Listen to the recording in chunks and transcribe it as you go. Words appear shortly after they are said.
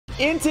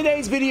In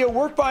today's video,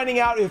 we're finding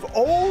out if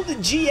old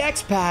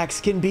GX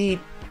packs can beat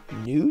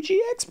new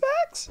GX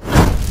packs?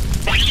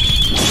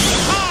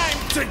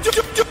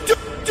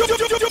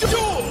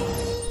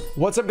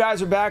 What's up,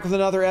 guys? We're back with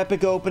another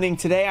epic opening.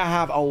 Today I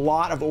have a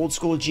lot of old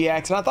school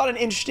GX, and I thought an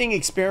interesting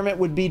experiment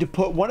would be to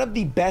put one of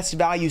the best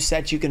value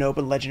sets you can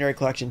open, Legendary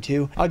Collection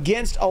 2,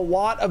 against a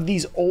lot of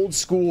these old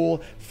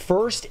school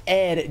first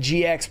ed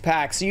GX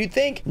packs. So you'd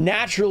think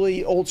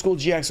naturally old school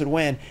GX would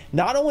win.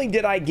 Not only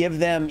did I give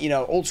them,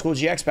 old school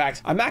GX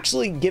packs, I'm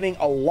actually giving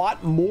a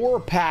lot more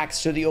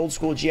packs to the old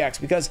school GX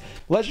because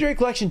Legendary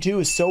Collection 2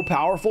 is so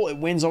powerful, it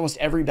wins almost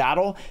every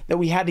battle, that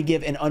we had to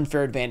give an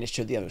unfair advantage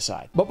to the other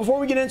side. But before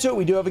we get into it,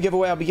 we do have a giveaway.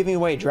 I'll be giving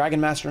away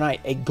Dragon Master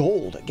Knight, a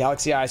gold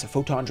Galaxy Eyes, a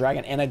Photon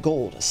Dragon, and a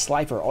gold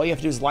Slifer. All you have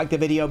to do is like the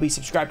video, be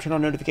subscribed, turn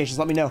on notifications,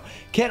 let me know.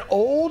 Can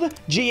old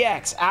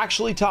GX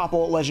actually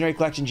topple Legendary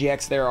Collection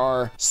GX? There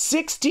are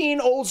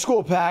 16 old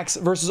school packs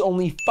versus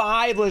only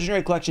 5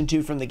 Legendary Collection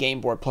 2 from the game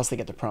board, plus they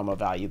get the promo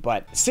value.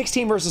 But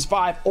 16 versus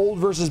 5, old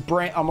versus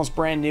almost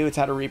brand new. It's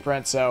had a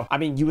reprint, so I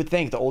mean, you would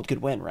think the old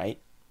could win, right?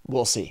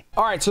 We'll see.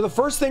 All right, so the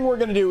first thing we're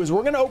going to do is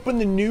we're going to open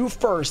the new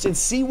first and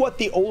see what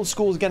the old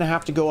school is going to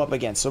have to go up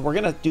against. So we're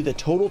going to do the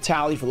total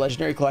tally for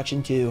Legendary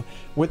Collection 2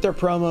 with their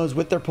promos,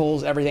 with their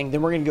pulls, everything.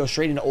 Then we're going to go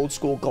straight into old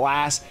school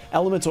glass,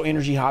 elemental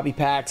energy hobby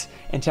packs,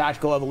 and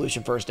tactical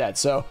evolution first ed.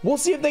 So we'll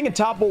see if they can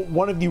topple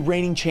one of the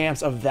reigning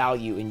champs of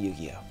value in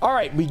Yu-Gi-Oh! All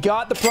right, we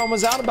got the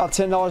promos out, about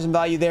 $10 in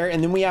value there,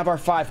 and then we have our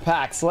 5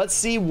 packs. Let's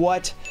see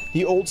what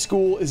the old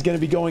school is going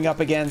to be going up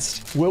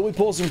against. Will we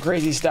pull some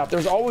crazy stuff?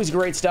 There's always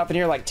great stuff in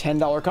here, like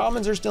 $10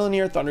 commons are still in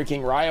here. Thunder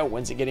King Ryo,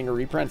 when's it getting a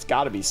reprint? It's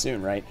got to be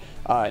soon, right?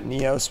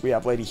 Neos, we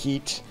have Lady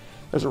Heat.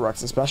 There's a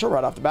Ruxin special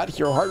right off the bat.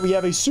 Hero Heart, we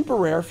have a super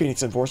rare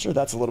Phoenix Enforcer.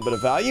 That's a little bit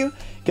of value.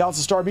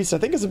 Galaxy Star Beast, I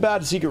think is a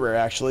bad secret rare,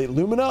 actually.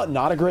 Lumina,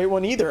 not a great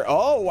one either.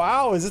 Oh,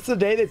 wow. Is this the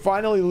day they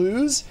finally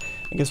lose?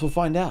 I guess we'll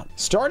find out.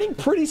 Starting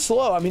pretty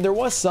slow. I mean, there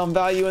was some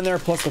value in there,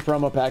 plus the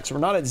promo packs. We're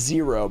not at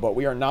 0, but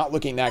we are not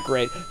looking that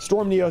great.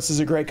 Storm Neos is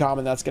a great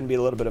common. That's going to be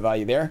a little bit of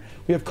value there.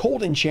 We have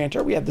Cold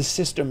Enchanter. We have the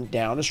System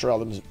Down, destroy all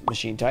the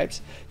machine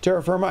types.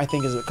 Terra Firma, I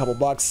think, is a couple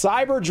bucks.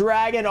 Cyber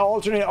Dragon,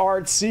 alternate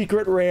art,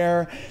 secret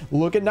rare.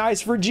 Looking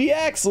nice for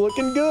GX.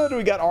 Looking good.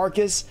 We got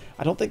Arcus.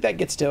 I don't think that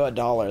gets to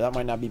 $1. That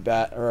might not be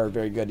bad or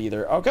very good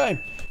either.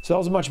 Okay, so that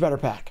was a much better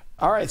pack.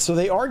 All right, so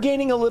they are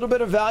gaining a little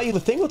bit of value. The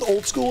thing with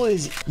old school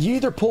is you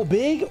either pull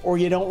big or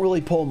you don't really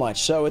pull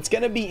much. So it's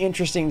going to be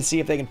interesting to see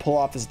if they can pull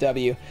off this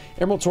W.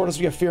 Emerald Tortoise,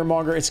 we have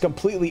Fearmonger. It's a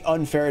completely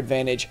unfair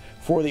advantage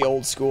for the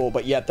old school,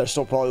 but yet they'll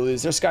still probably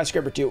lose. There's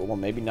Skyscraper too. Well,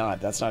 maybe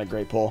not. That's not a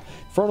great pull.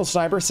 Infernal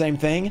Sniper, same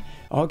thing.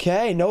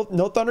 Okay, no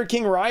Thunder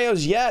King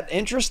Ryos yet.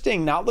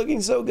 Interesting. Not looking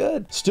so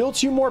good. Still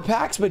 2 more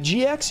packs, but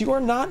GX, you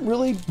are not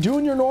really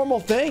doing your normal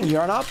thing. You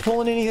are not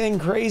pulling anything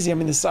crazy. I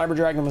mean, the Cyber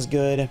Dragon was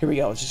good. Here we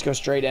go. Let's just go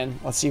straight in.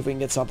 Let's see if we can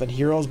get something.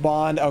 Heroes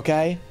Bond.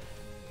 Okay.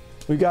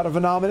 We've got a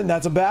Phenomenon.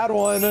 That's a bad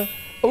one.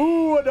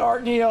 Ooh, a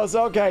Dark Neos.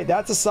 Okay,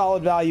 that's a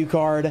solid value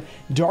card.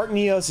 Dark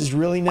Neos is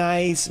really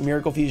nice.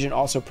 Miracle Fusion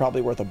also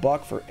probably worth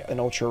 $1 for an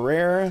ultra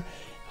rare.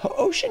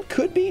 Ocean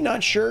could be,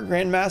 not sure.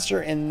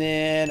 Grandmaster, and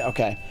then,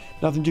 okay,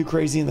 nothing too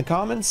crazy in the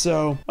commons,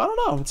 so I don't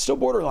know. It's still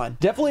borderline.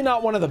 Definitely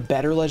not one of the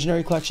better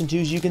Legendary Collection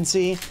 2s you can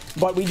see,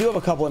 but we do have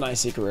a couple of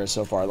nice secret rares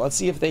so far. Let's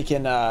see if they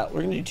can,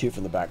 we're going to do 2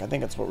 from the back. I think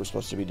that's what we're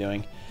supposed to be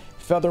doing.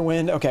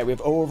 Featherwind. Okay, we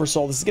have O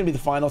Oversoul. This is going to be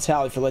the final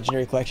tally for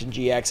Legendary Collection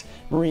GX.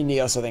 Marine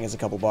Neos, I think, is a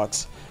couple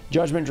bucks.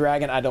 Judgment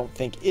Dragon, I don't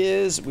think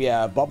is. We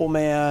have Bubble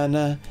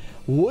Man.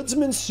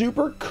 Woodsman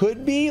Super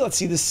could be. Let's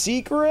see the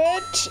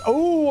secret.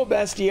 Oh, a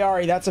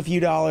Bestiari. That's a few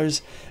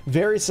dollars.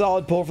 Very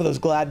solid pull for those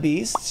Glad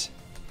Beasts.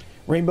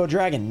 Rainbow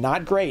Dragon,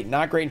 not great.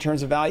 Not great in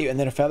terms of value. And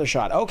then a Feather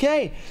Shot.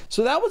 Okay,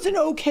 so that was an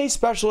okay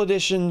special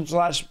edition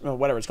slash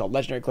whatever it's called,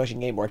 Legendary Collection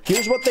game board.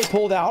 Here's what they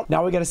pulled out.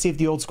 Now we got to see if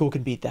the old school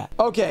can beat that.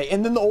 Okay,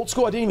 and then the old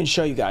school, I didn't even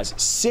show you guys.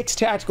 6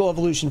 Tactical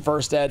Evolution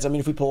first eds. I mean,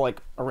 if we pull like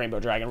a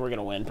Rainbow Dragon, we're going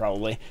to win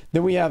probably.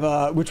 Then we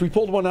have, which we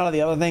pulled one out of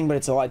the other thing, but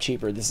it's a lot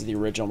cheaper. This is the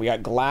original. We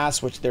got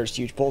Glass, which there's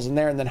huge pulls in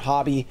there. And then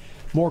Hobby,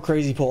 more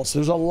crazy pulls. So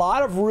there's a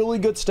lot of really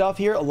good stuff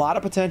here, a lot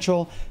of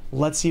potential.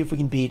 Let's see if we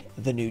can beat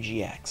the new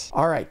GX.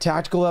 All right,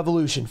 Tactical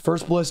Evolution.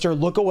 First blister,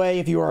 look away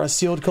if you are a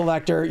sealed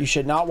collector. You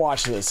should not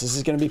watch this. This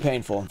is going to be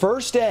painful.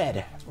 First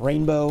ed,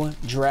 Rainbow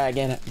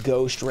Dragon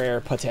Ghost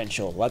Rare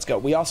potential. Let's go.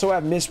 We also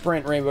have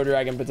Misprint Rainbow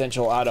Dragon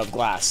potential out of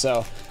Glass.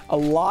 So a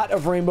lot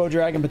of Rainbow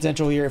Dragon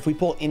potential here. If we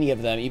pull any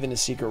of them, even the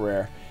secret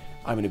rare,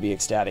 I'm going to be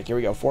ecstatic. Here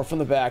we go. 4 from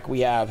the back. We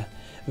have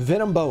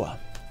Venom Boa,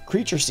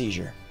 Creature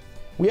Seizure.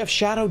 We have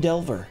Shadow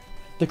Delver,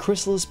 the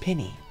Chrysalis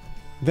Penny,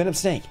 Venom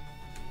Snake,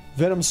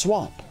 Venom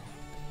Swamp,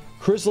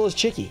 Chrysalis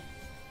Chicky.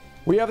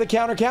 We have the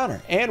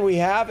Counter, and we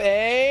have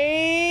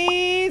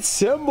a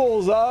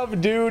Symbols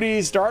of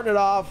Duty. Starting it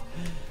off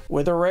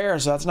with a rare,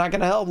 so that's not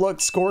going to help.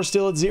 Look, score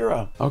still at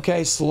 0.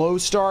 Okay, slow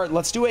start.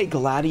 Let's do a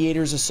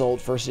Gladiator's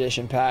Assault first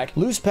edition pack.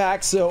 Loose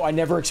pack, so I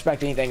never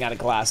expect anything out of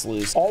Glass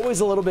loose.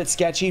 Always a little bit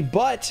sketchy,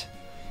 but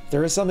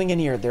there is something in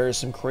here. There is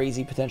some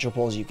crazy potential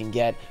pulls you can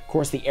get. Of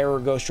course, the Error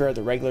Ghost Rare,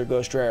 the regular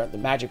Ghost Rare, the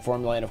Magic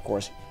Formula, and of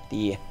course,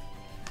 the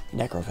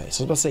Necroface. I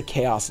was about to say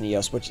Chaos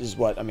Neos, which is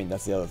what, I mean,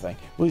 that's the other thing.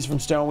 Release from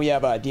Stone, we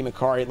have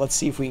Demakari. Let's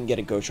see if we can get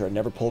a Ghost Rare.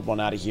 Never pulled one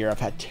out of here. I've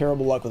had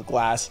terrible luck with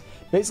glass.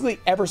 Basically,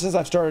 ever since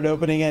I've started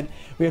opening it.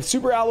 We have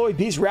Super Alloy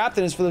Beast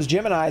Raptinus for those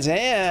Geminis.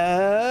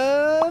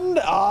 And,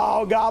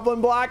 oh,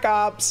 Goblin Black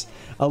Ops.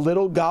 A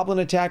little Goblin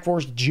Attack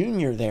Force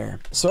Junior there.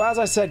 So as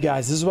I said,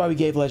 guys, this is why we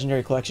gave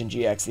Legendary Collection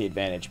GX the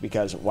advantage,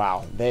 because,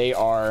 wow, they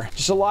are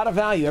just a lot of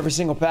value every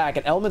single pack.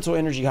 An Elemental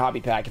Energy Hobby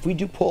Pack. If we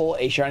do pull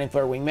a Shining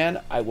Flare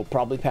Wingman, I will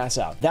probably pass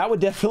out. That would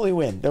definitely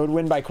win. That would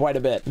win by quite a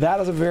bit. That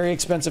is a very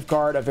expensive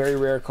card, a very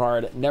rare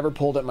card. Never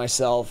pulled it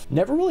myself.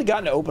 Never really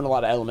gotten to open a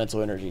lot of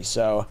Elemental Energy,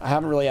 so I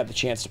haven't really had the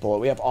chance to pull it.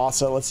 We have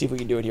Asa. Let's see if we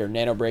can do it here.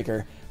 Nano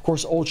Breaker. Of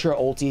course, Ultra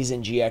Ultis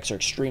and GX are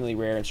extremely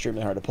rare and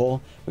extremely hard to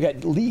pull. We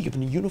got League of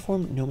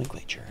Uniform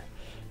Nomenclature.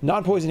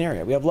 Non-poison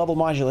area. We have level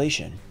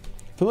modulation.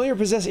 Familiar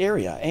possessed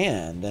area.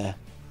 And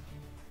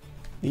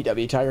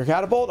VW Tiger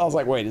Catapult. I was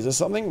like, wait, is this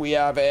something? We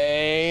have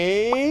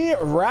a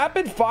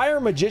Rapid Fire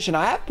Magician.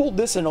 I have pulled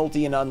this in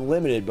ulti in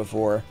Unlimited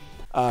before.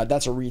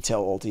 That's a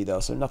retail ulti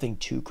though, so nothing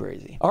too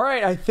crazy. All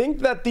right, I think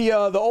that the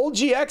old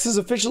GX is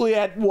officially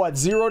at what,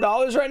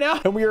 $0 right now,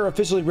 and we are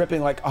officially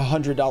ripping like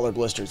 $100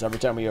 blisters every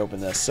time we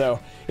open this. So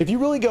if you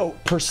really go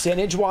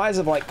percentage-wise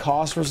of like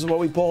cost versus what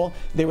we pull,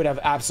 they would have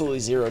absolutely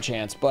zero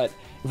chance. But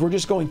if we're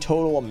just going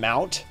total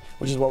amount,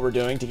 which is what we're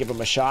doing to give them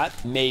a shot,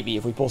 maybe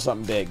if we pull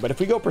something big. But if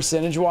we go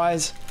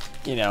percentage-wise,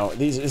 you know,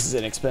 this is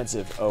an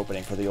expensive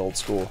opening for the old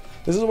school.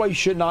 This is why you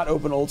should not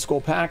open old school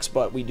packs,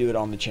 but we do it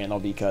on the channel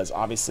because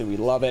obviously we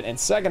love it. And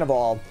second of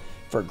all,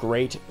 for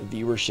great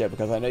viewership,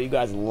 because I know you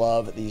guys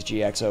love these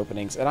GX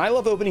openings. And I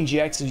love opening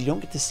GX because you don't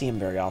get to see them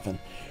very often.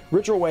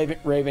 Ritual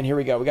Raven, here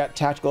we go. We got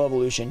Tactical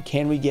Evolution.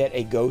 Can we get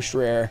a Ghost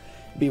Rare?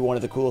 Be one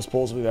of the coolest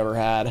pulls we've ever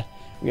had.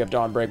 We have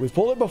Dawnbreak. We've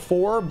pulled it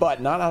before, but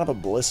not out of a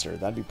blister.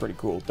 That'd be pretty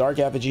cool. Dark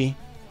Effigy.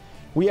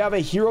 We have a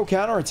Hero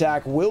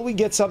Counterattack. Will we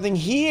get something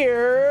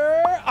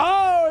here?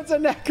 Oh, it's a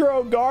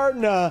Necro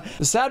Gardener.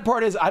 The sad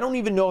part is I don't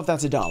even know if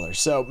that's $1.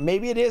 So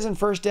maybe it is in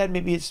First Dead.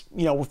 Maybe it's,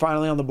 you know, we're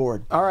finally on the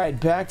board. All right,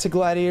 back to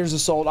Gladiator's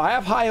Assault. I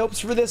have high hopes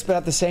for this, but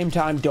at the same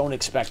time, don't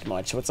expect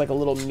much. So it's like a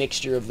little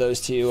mixture of those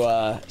two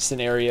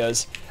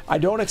scenarios. I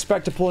don't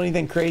expect to pull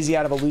anything crazy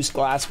out of a loose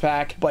glass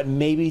pack, but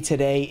maybe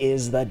today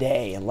is the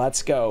day.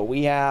 Let's go.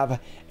 We have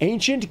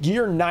Ancient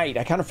Gear Knight.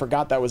 I kind of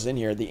forgot that was in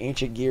here, the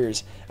Ancient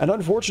Gears. An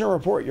unfortunate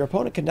report. Your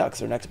opponent conducts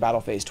their next battle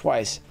phase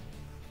twice.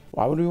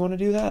 Why would we want to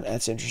do that?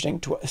 That's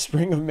interesting.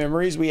 Spring of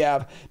Memories. We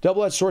have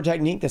Double-Edged Sword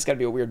Technique. That's got to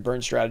be a weird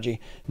burn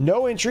strategy.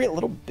 No entry. A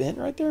little bent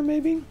right there,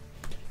 maybe.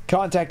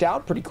 Contact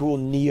Out. Pretty cool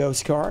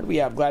Neos card. We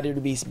have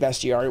Gladiator Beast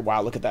Bestiary.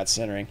 Wow, look at that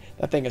centering.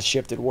 That thing has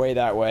shifted way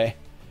that way.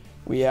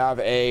 We have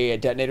a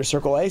Detonator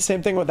Circle A.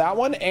 Same thing with that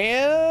one.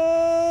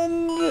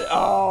 And,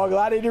 oh,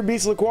 Gladiator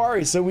Beast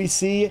Laquari. So we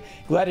see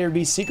Gladiator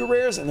Beast Secret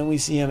Rares, and then we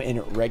see him in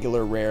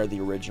regular rare, the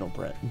original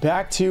print.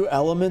 Back to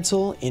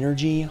Elemental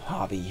Energy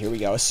Hobby. Here we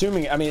go.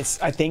 Assuming, I mean,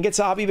 I think it's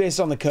hobby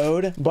based on the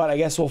code, but I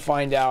guess we'll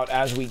find out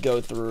as we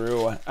go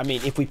through. I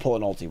mean, if we pull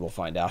an ulti, we'll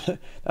find out.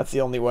 That's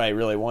the only way,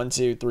 really. 1,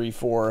 2, 3,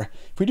 4.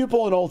 If we do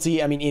pull an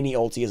ulti, I mean, any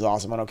ulti is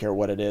awesome. I don't care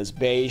what it is.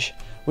 Beige.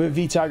 We have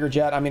V-Tiger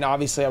Jet. I mean,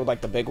 obviously, I would like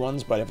the big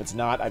ones, but if it's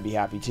not, I'd be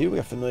happy too. We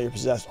have Familiar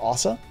Possessed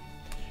Asa.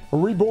 A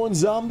Reborn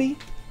Zombie.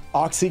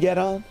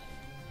 Oxygeddon.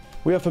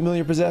 We have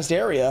Familiar Possessed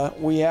Area.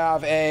 We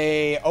have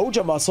a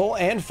Oja Muscle.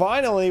 And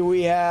finally,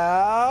 we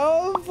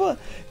have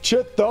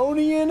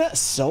Chthonian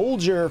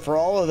Soldier for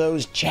all of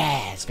those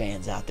Chaz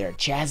fans out there.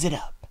 Chaz it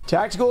up.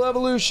 Tactical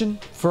Evolution,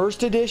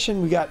 first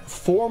edition. We got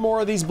 4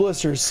 more of these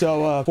blisters,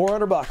 so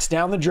 $400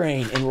 down the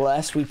drain,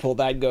 unless we pull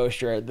that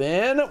Ghost Rare.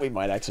 Then we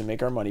might actually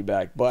make our money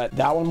back, but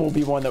that one will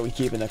be one that we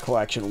keep in the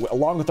collection,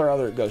 along with our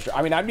other Ghost Rare.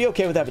 I mean, I'd be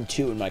okay with having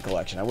 2 in my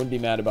collection. I wouldn't be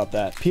mad about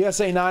that.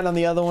 PSA 9 on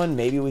the other one.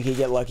 Maybe we could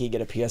get lucky,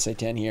 get a PSA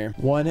 10 here.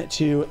 1,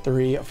 2,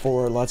 3,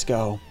 4, let's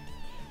go.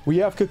 We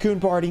have Cocoon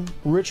Party,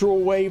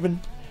 Ritual Waven.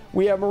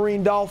 We have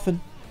Marine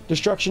Dolphin,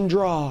 Destruction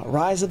Draw,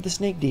 Rise of the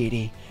Snake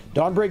Deity,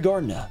 Dawnbreak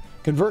Gardener,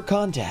 Convert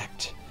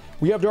Contact.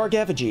 We have Dark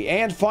Effigy.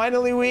 And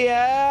finally, we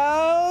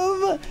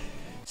have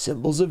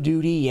Symbols of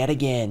Duty yet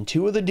again.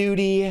 2 of the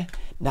duty.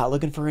 Not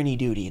looking for any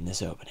duty in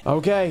this opening.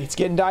 Okay, it's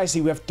getting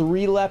dicey. We have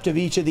 3 left of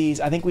each of these.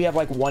 I think we have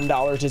like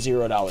 $1 to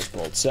 $0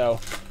 pulled. So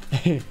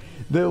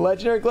the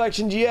Legendary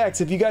Collection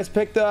GX, if you guys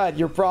picked that,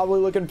 you're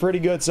probably looking pretty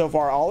good so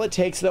far. All it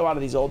takes, though, out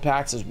of these old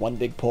packs is 1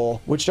 big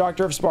pull. Witch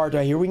Doctor of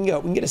Sparta. Here we can go.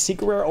 We can get a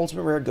Secret Rare,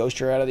 Ultimate Rare,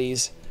 Ghost Rare out of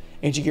these.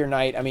 Ancient Gear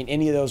Knight. I mean,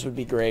 any of those would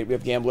be great. We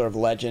have Gambler of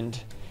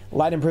Legend.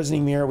 Light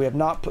Imprisoning Mirror. We have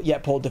not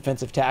yet pulled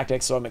Defensive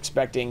Tactics, so I'm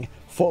expecting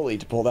fully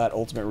to pull that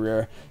Ultimate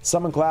Rare.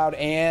 Summon Cloud,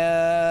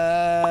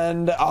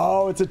 and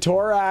oh, it's a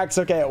Thorax.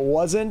 Okay, it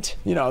wasn't,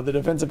 you know, the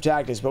Defensive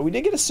Tactics, but we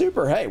did get a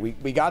super. Hey,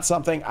 we got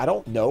something. I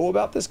don't know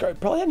about this card.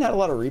 Probably hadn't had a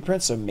lot of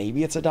reprints, so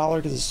maybe it's $1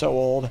 because it's so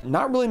old.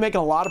 Not really making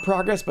a lot of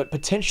progress, but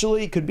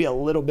potentially could be a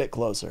little bit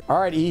closer.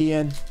 All right,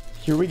 Ian.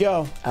 Here we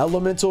go.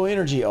 Elemental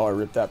Energy. Oh, I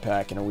ripped that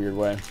pack in a weird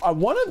way.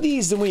 One of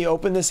these, when we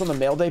opened this on the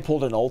mail day,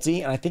 pulled an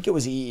ulti, and I think it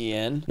was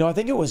EEN. No, I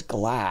think it was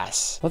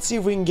Glass. Let's see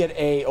if we can get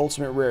a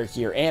Ultimate Rare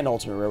here and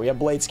Ultimate Rare. We have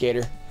Blade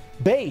Skater,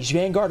 Beige,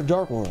 Vanguard of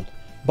Dark World,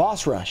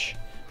 Boss Rush,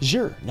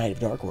 Zure, Knight of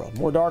Dark World.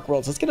 More Dark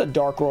Worlds. Let's get a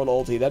Dark World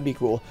ulti. That'd be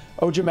cool.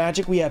 Oja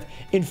Magic, we have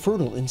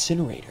Infernal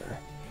Incinerator.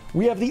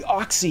 We have the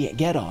Oxy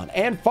Get On.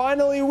 And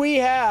finally, we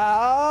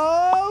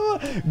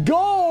have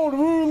Gold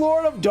Woo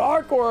Lord of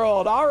Dark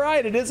World. All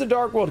right, it is a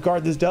Dark World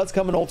card. This does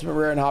come in Ultimate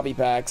Rare and Hobby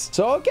Packs.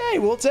 So, okay,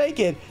 we'll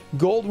take it.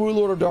 Gold Woo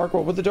Lord of Dark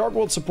World. With the Dark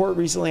World support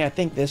recently, I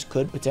think this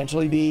could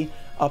potentially be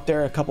up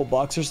there a couple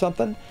bucks or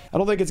something. I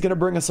don't think it's going to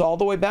bring us all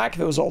the way back.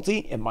 If it was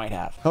ulti, it might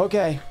have.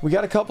 Okay, we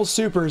got a couple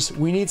supers.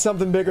 We need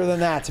something bigger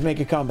than that to make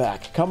a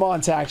comeback. Come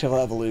on, Tactical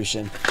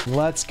Evolution.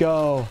 Let's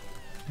go.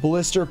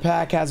 Blister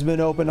pack has been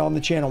opened on the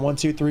channel. 1,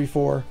 2, 3,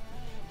 4.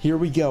 Here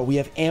we go. We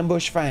have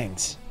Ambush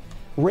Fangs,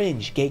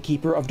 Ringe,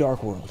 Gatekeeper of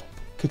Dark World,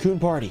 Cocoon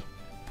Party,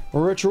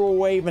 Ritual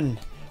Waven.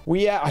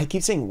 I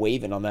keep saying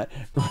Waven on that.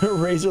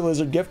 Razor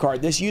Lizard gift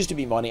card. This used to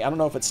be money. I don't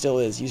know if it still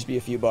is. Used to be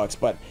a few bucks,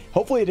 but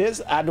hopefully it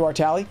is. Add to our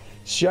tally.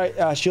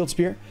 Shield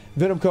Spear,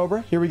 Venom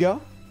Cobra. Here we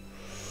go.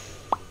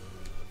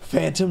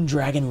 Phantom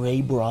Dragon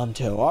Ray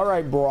Bronto. All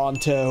right,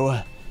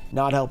 Bronto.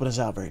 Not helping us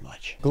out very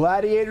much.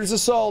 Gladiator's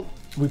Assault.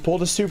 We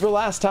pulled a super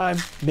last time.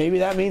 Maybe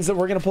that means that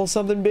we're going to pull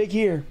something big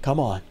here. Come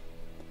on.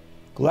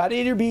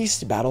 Gladiator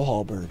Beast, Battle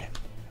Halberd.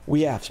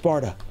 We have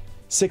Sparta,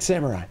 Six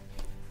Samurai,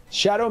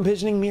 Shadow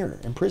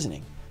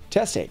Imprisoning,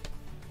 Testate,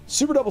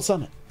 Super Double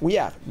Summon. We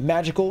have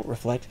Magical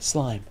Reflect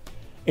Slime,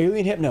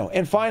 Alien Hypno.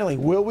 And finally,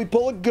 will we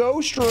pull a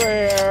Ghost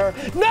Rare?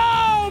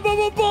 No, but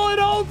we'll pull an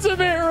Ultimate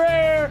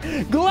Rare.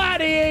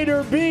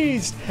 Gladiator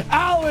Beast,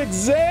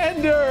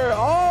 Alexander.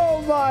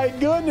 Oh my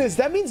goodness.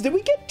 That means, did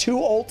we get 2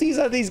 ultis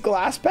out of these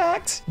glass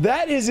packs?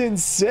 That is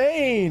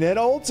insane. An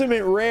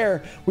Ultimate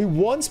Rare. We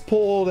once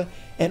pulled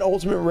an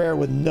Ultimate Rare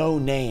with no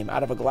name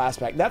out of a glass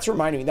pack. That's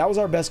reminding me. That was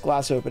our best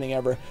glass opening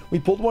ever. We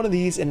pulled one of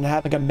these and it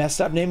had like a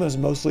messed up name that was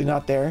mostly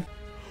not there.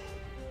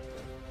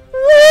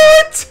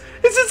 What?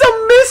 Is this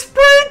a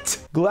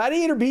misprint?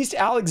 Gladiator Beast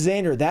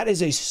Alexander. That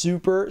is a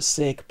super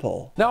sick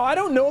pull. Now, I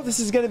don't know if this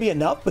is going to be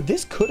enough, but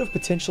this could have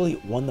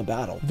potentially won the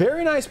battle.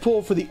 Very nice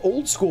pull for the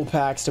old school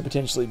packs to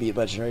potentially beat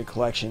Legendary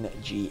Collection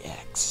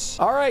GX.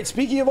 All right,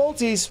 speaking of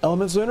ultis,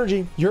 Elemental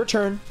Energy, your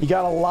turn. You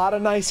got a lot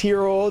of nice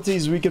hero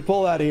ultis we could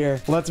pull out of here.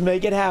 Let's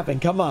make it happen.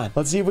 Come on.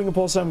 Let's see if we can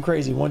pull something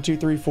crazy. 1, 2,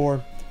 3,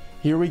 4.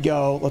 Here we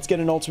go. Let's get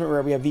an Ultimate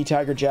Rare. We have the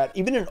Tiger Jet.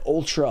 Even an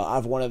Ultra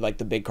of one of like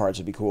the big cards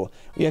would be cool.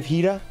 We have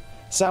Hida.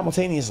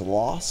 Simultaneous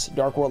Loss,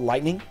 Dark World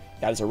Lightning.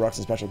 That is a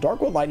Ruxin special. Dark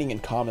World Lightning in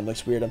common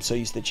looks weird. I'm so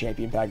used to the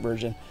Champion Pack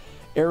version.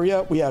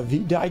 Area, we have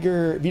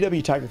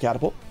VW Tiger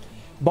Catapult,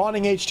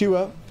 Bonding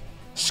H2O,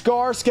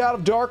 Scar Scout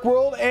of Dark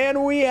World,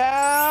 and we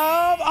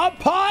have a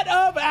Pot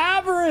of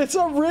Avarice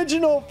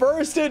Original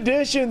First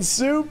Edition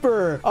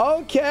Super.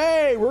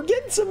 Okay, we're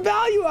getting some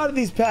value out of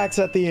these packs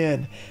at the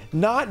end.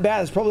 Not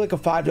bad. It's probably like a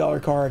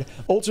 $5 card.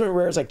 Ultimate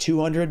Rare is like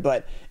 200,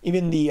 but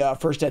even the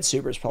First Ed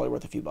Super is probably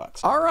worth a few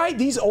bucks. All right,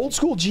 these old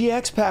school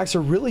GX packs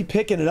are really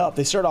picking it up.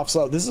 They start off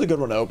slow. This is a good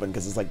one to open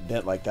because it's like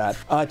bent like that.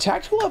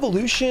 Tactical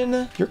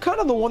Evolution, you're kind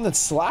of the one that's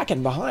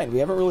slacking behind. We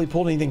haven't really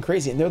pulled anything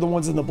crazy, and they're the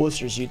ones in the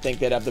blisters you'd think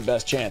they'd have the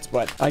best chance,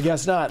 but I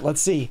guess not.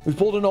 Let's see. We've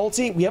pulled an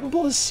ulti. We haven't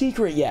pulled a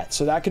secret yet,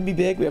 so that could be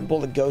big. We haven't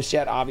pulled a ghost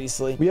yet,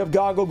 obviously. We have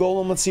Goggle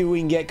Golem. Let's see what we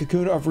can get.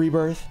 Cocoon of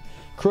Rebirth.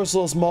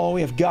 Chrysalis Maul,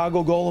 we have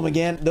Goggle Golem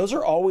again. Those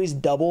are always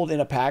doubled in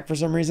a pack for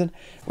some reason.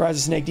 Rise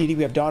of Snake DD,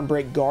 we have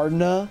Dawnbreak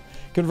Gardena.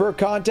 Convert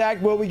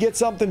Contact, will we get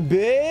something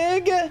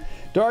big?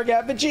 Dark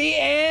Effigy,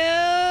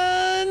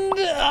 and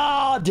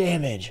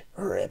Damage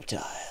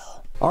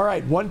Reptile. All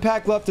right, 1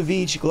 pack left of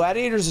each.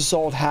 Gladiator's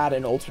Assault had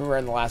an Ultimate Rare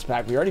in the last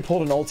pack. We already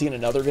pulled an ulti in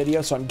another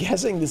video, so I'm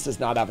guessing this does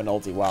not have an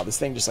ulti. Wow, this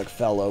thing just like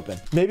fell open.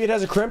 Maybe it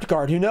has a crimped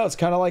card, who knows?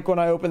 Kind of like when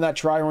I opened that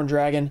Trihorn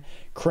Dragon,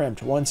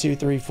 crimped. 1, 2,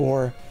 3,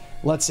 4.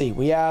 Let's see.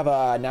 We have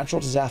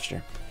Natural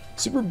Disaster,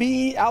 Super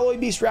B, Alloy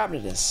Beast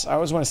Rapidus. I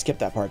always want to skip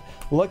that part.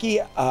 Lucky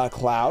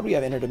Cloud. We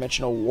have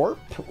Interdimensional Warp.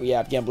 We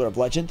have Gambler of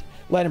Legend,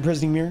 Light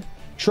Imprisoning Mirror,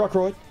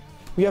 Truckroid.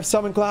 We have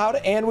Summon Cloud,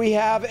 and we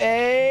have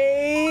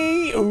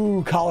a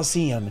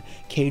Coliseum,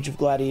 Cage of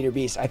Gladiator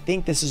Beast. I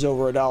think this is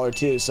over $1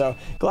 too, so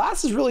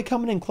glass is really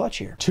coming in clutch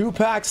here. 2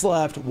 packs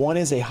left. One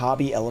is a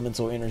Hobby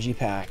Elemental Energy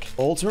pack.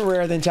 Ultimate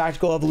Rare, then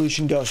Tactical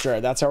Evolution Ghost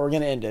Rare. That's how we're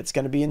going to end it. It's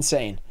going to be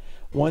insane.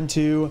 1,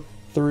 2,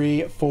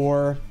 3,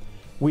 4.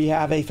 We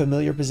have a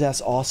Familiar Possess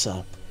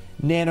also.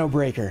 Nano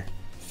Breaker,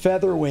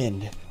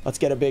 Featherwind. Let's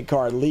get a big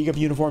card. League of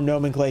Uniform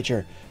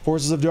Nomenclature,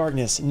 Forces of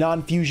Darkness,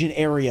 Non-Fusion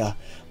Area,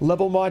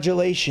 Level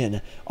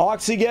Modulation,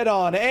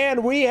 Oxygeddon,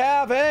 and we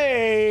have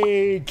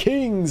a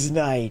King's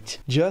Knight.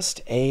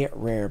 Just a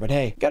rare, but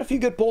hey, got a few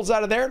good pulls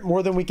out of there.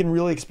 More than we can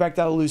really expect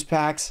out of loose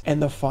packs.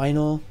 And the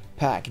final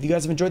pack. If you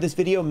guys have enjoyed this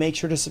video, make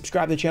sure to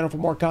subscribe to the channel for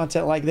more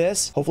content like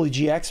this. Hopefully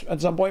GX at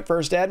some point,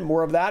 First Ed,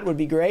 more of that would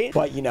be great.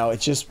 But you know,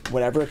 it's just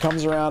whenever it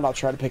comes around, I'll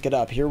try to pick it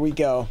up. Here we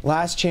go.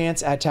 Last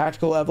chance at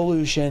Tactical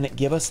Evolution.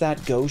 Give us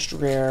that Ghost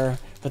Rare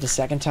for the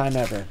 2nd time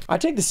ever.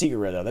 I'd take the Secret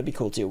Rare though. That'd be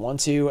cool too. 1,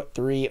 2,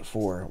 3,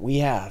 4. We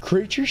have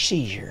Creature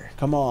Seizure.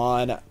 Come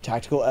on.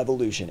 Tactical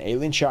Evolution.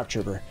 Alien Shock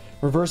Trooper.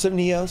 Reverse of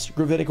Neos.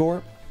 Gravitic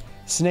Orb.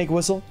 Snake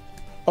Whistle.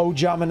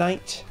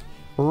 Ojamanite.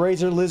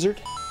 Razor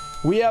Lizard.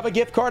 We have a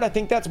gift card. I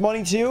think that's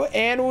money too.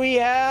 And we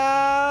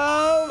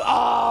have,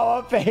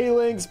 a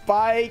failing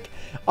spike.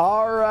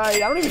 All right. I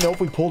don't even know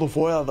if we pulled a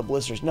foil out of the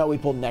blisters. No, we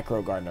pulled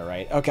Necro Gardener,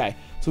 right? Okay.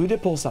 So we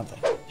did pull something.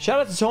 Shout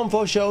out to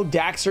Tomfo Show,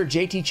 Daxter,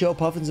 JT Cho,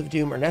 Puffins of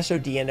Doom, Ernesto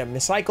Dienda,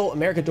 Micycle,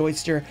 America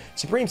Deutster,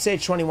 Supreme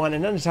Stage 21,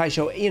 Anundatai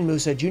Show, Ian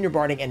Musa, Junior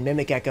Barding, and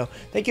Mimic Echo.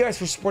 Thank you guys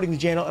for supporting the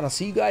channel, and I'll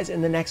see you guys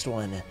in the next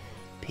one.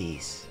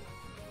 Peace.